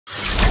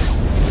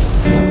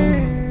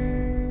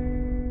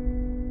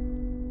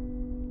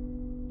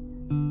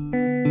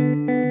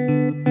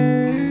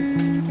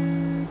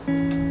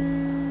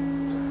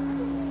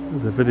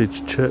the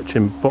village church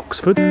in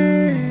Boxford.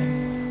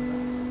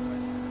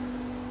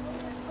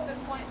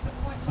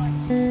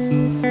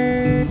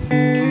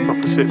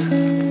 Opposite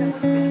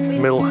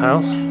Mill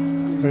House.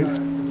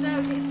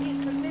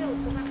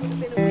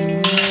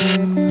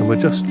 And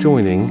we're just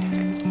joining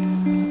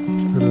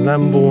the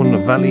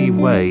Lambourn Valley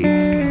Way.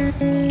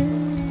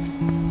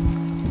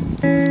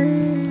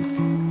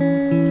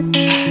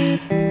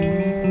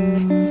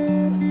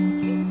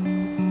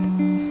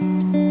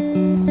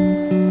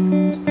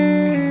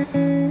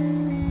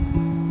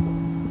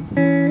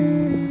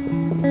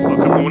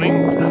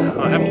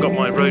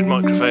 Road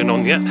microphone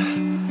on yet.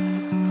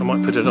 I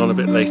might put it on a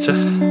bit later.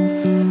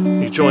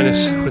 You join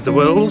us with the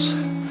Wells,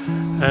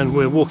 and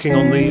we're walking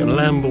on the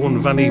Lambourn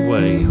Valley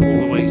Way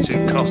all the way to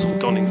Castle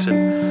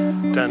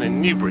Donnington down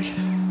in Newbury.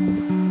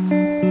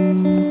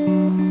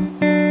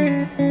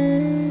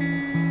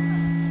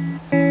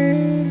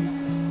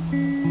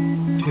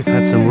 We've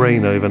had some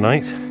rain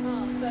overnight,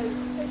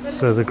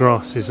 so the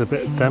grass is a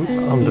bit damp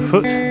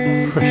underfoot,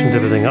 freshened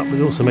everything up,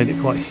 but also made it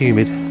quite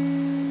humid.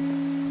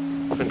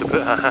 Going to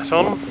put her hat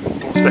on.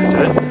 What's left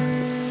of it.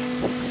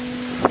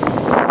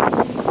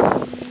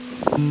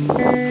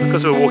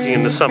 Because we're walking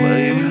in the summer,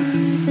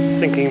 you're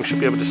thinking you should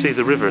be able to see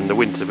the river in the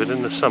winter, but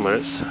in the summer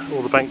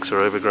all the banks are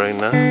overgrown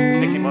now. I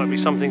think it might be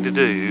something to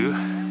do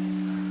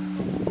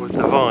with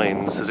the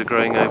vines that are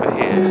growing over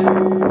here.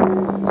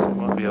 So it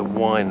might be a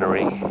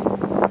winery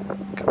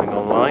coming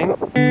online.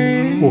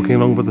 Walking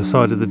along by the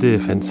side of the deer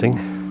fencing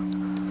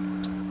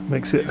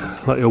makes it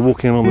like you're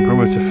walking along the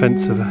perimeter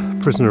fence of a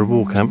prisoner of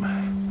war camp.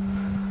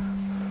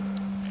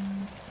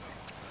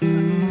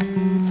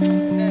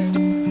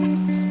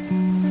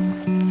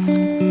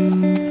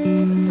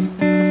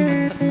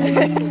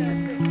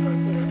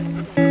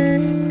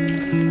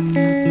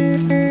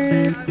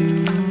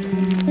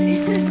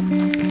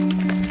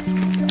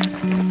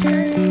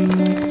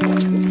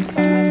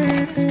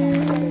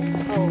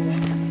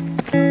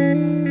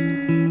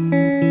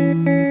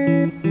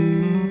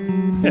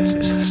 Yes,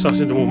 it's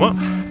starting to warm up.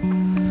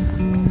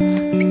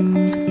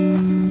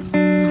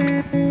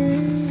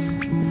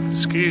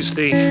 Excuse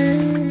the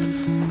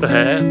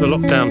hair, the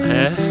lockdown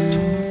hair.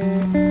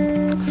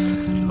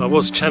 I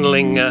was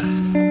channeling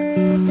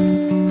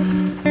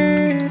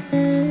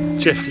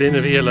Jeff Lynne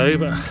of ELO,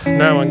 but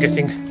now I'm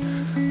getting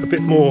a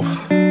bit more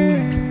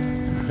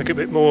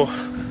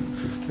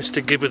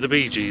Mr. Gibb of the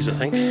Bee Gees, I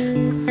think.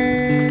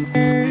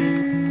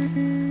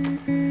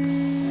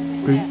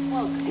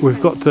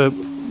 We've got to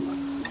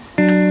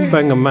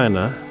Bagnor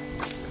Manor,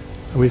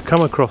 and we've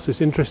come across this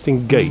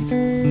interesting gate,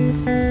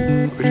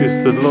 which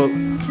is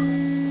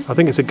I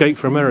think it's a gate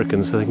for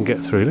Americans so they can get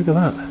through. Look at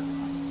that,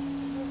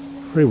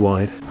 very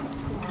wide.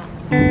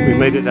 We've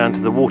made it down to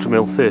the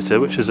Watermill Theatre,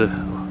 which is as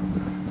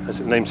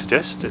its name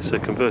suggests, it's a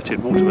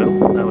converted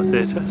watermill, now a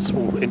theatre,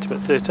 small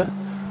intimate theatre.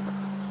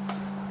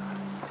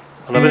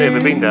 And I've only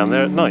ever been down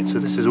there at night, so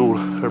this is all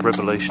a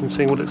revelation,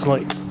 seeing what it's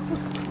like.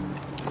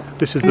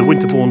 This is the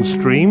Winterbourne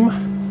stream.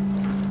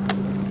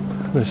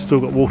 There's still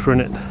got water in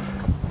it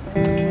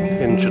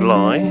in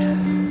July.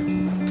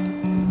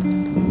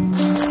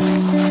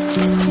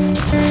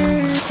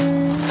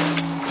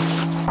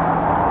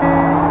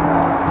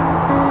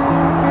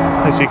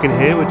 As you can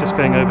hear, we're just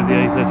going over the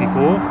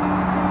A34.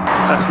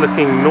 That's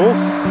looking north,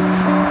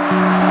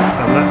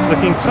 and that's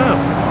looking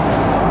south.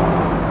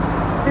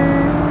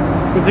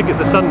 You'd think it's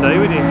a Sunday,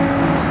 would you?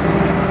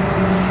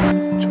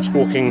 Just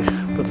walking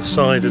by the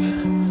side of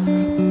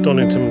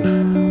Donnington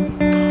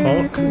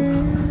Park.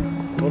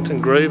 Donnington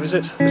Grove, is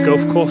it? The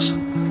golf course.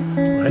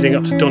 We're heading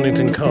up to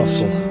Donnington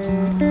Castle,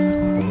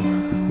 or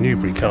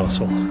Newbury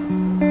Castle.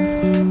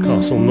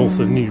 Castle north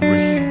of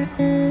Newbury.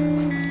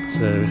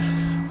 So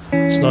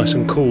it's nice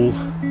and cool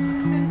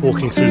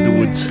walking through the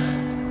woods.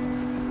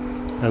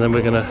 And then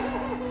we're going to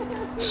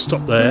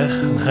stop there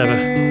and have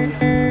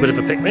a bit of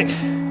a picnic.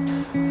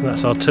 And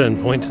that's our turn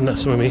point, and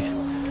that's when we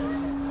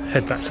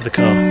head back to the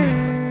car.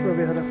 Where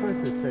we had our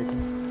photos taken.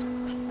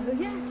 Oh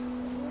yes.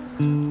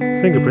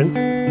 Fingerprint.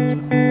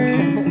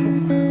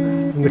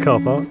 In the car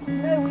park?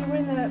 No, we were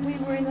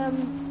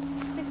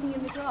sitting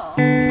in the grass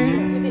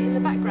with it in the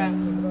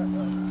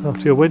background.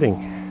 After your wedding.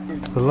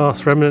 The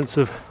last remnants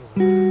of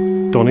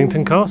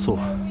Donnington Castle.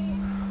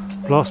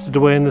 Blasted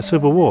away in the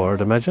Civil War,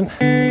 I'd imagine.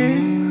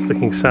 It's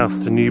looking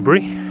south to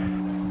Newbury.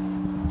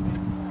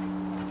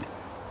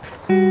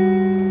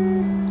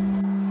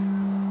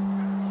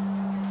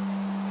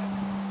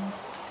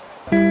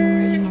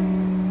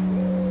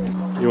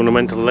 The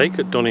ornamental lake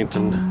at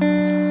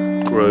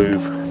Donnington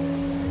Grove.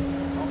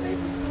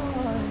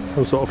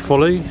 Some sort of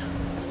folly.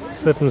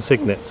 7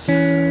 cygnets.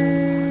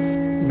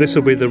 This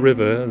will be the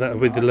river, and that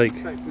will be the lake.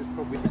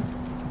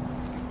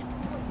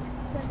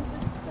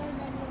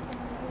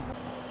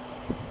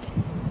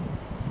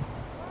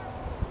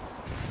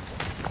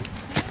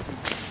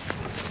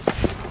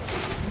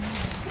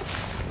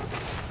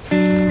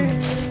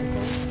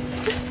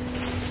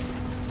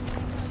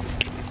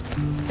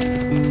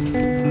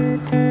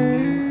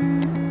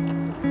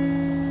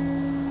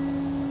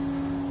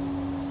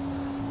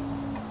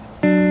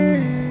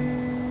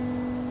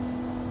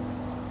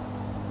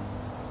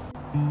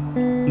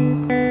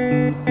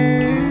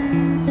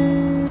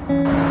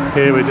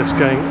 Here we're just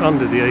going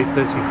under the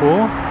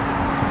A34.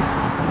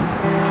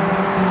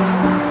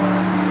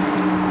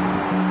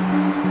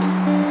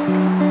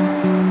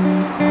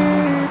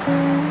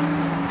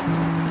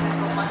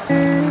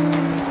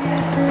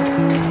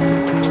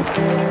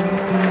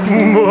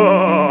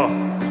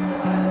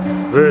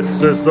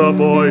 This is the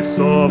voice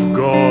of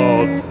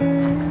God.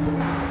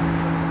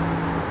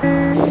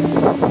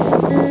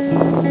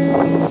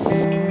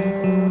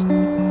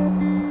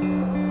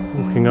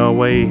 Walking our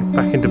way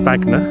back into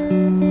Bagnor,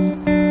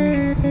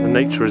 the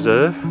nature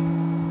reserve.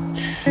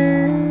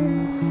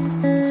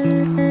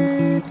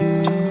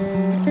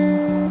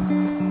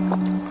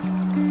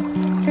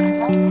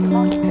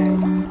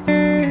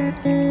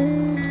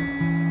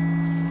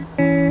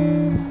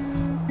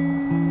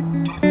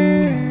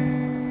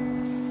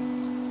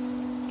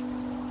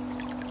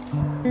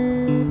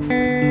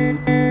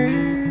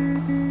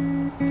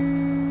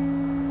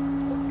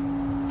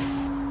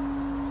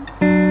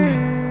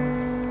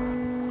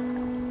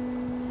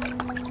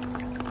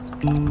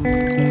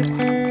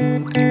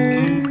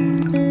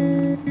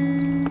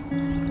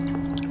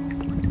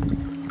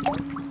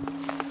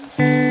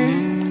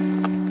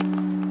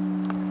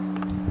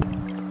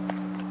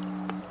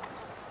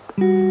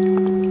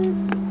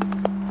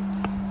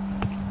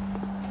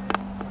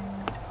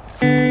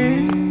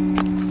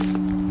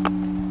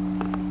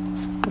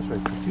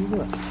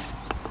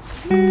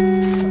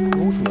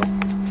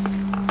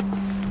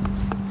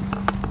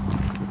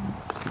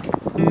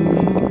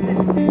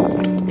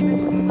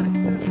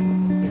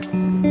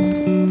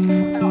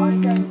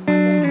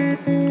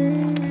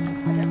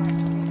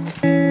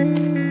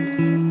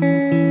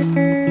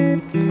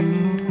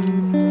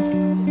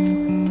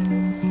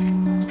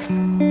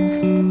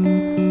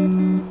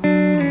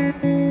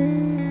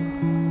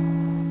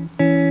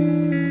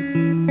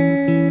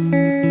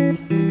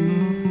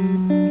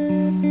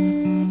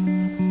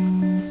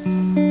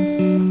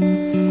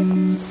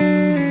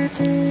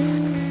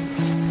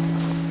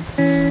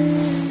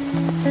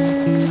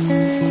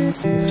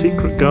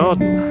 Secret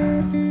garden.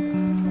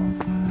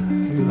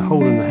 Look at the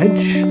hole in the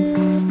hedge.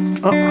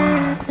 Up.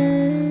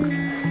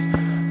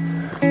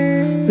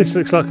 This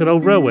looks like an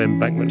old railway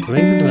embankment to me,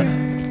 doesn't it?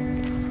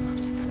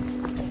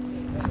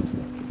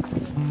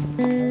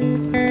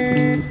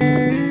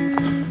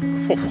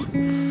 Oh.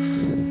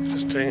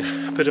 Just doing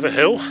a bit of a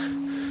hill.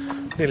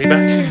 Nearly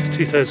back,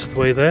 2/3 of the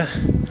way there.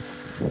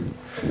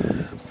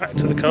 Back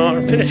to the car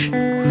and finish.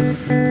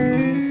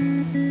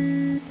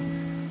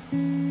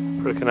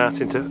 Broken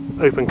out into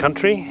open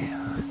country,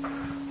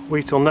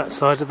 wheat on that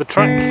side of the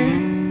track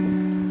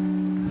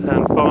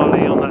and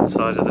barley on that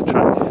side of the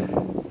track.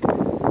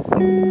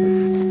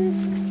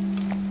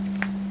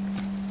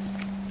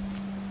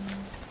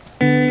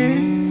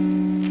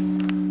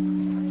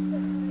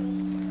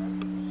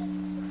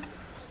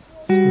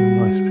 A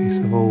nice piece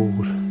of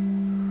old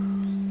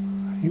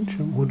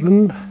ancient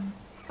woodland.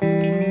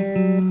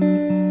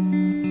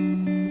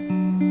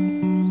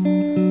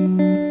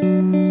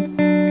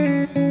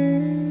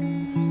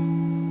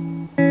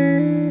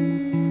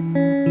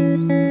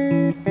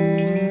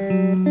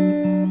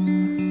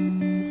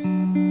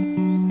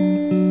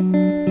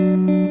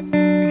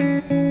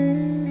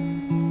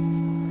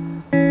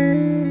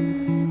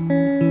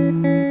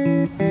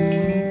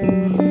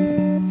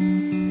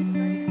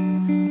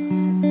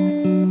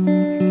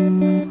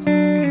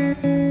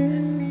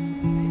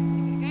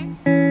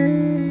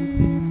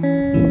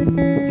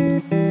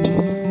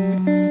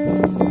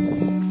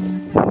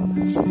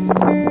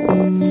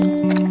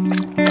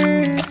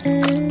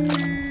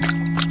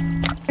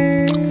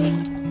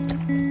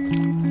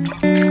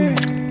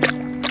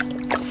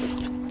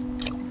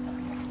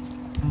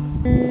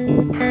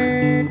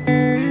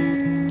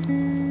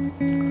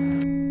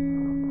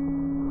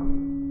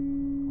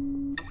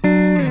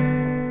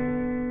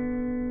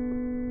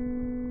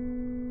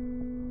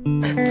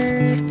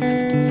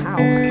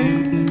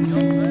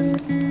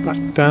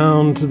 Back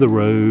down to the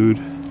road.